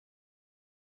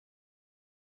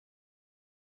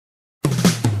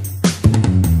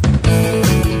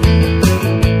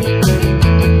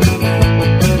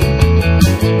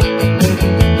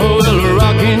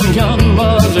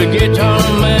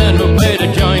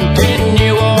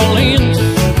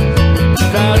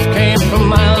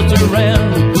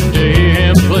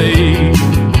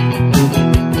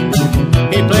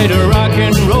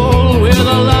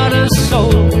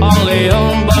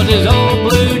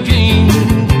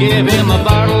give him a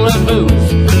bottle of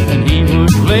booze, and he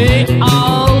would play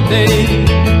all day.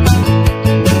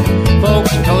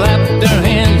 Folks clapped their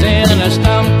hands and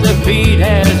stomped their feet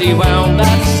as he wound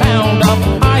that sound up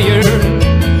higher.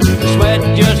 The sweat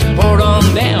just poured on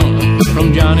down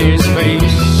from Johnny's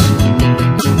face.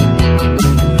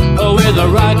 Oh, with a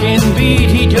rocking beat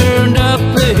he turned up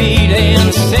the heat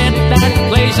and set that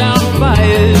place on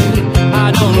fire. I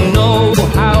don't know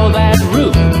how that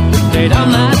roof stayed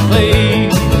on that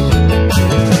place.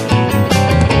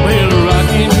 Well,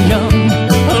 rockin' young,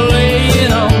 lay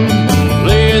it on,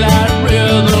 lay that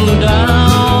rhythm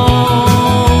down.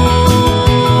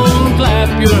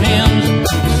 Clap your hands,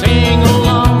 sing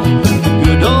along,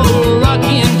 good old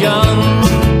rockin' young.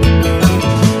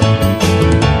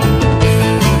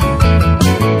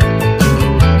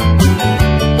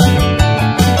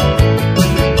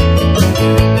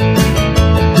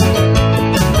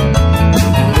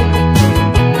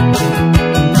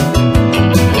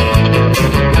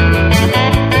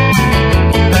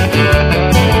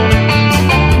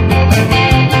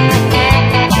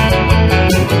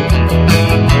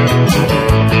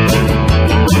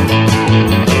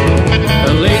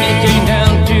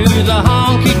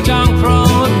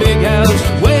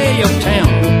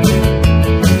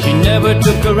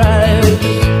 Took a ride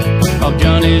off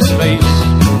Johnny's face.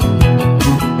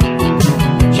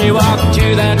 She walked to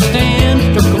that stand,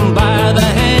 took him by the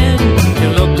hand, she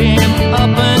looked him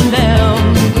up and down,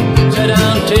 said,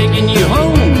 I'm taking you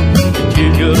home,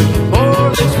 you're good for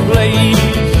this place.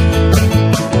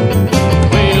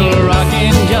 Well,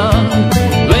 rockin' John,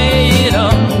 lay it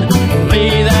on,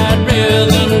 lay that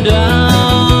rhythm down.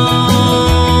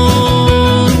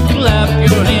 Clap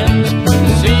your hands,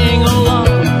 sing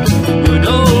along, good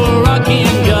old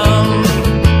rockin' John.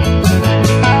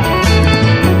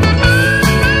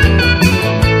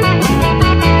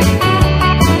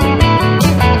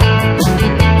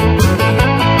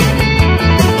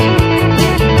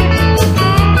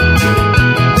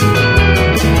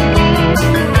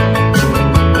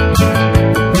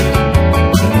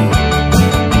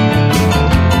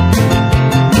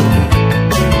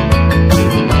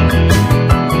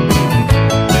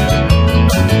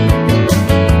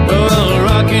 Well,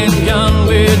 rockin' John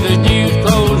with his new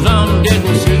clothes on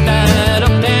didn't suit that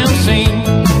uptown scene.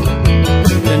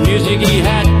 The music he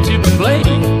had to play,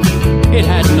 it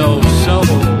had no soul.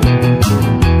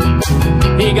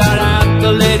 He got out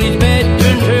the ladies'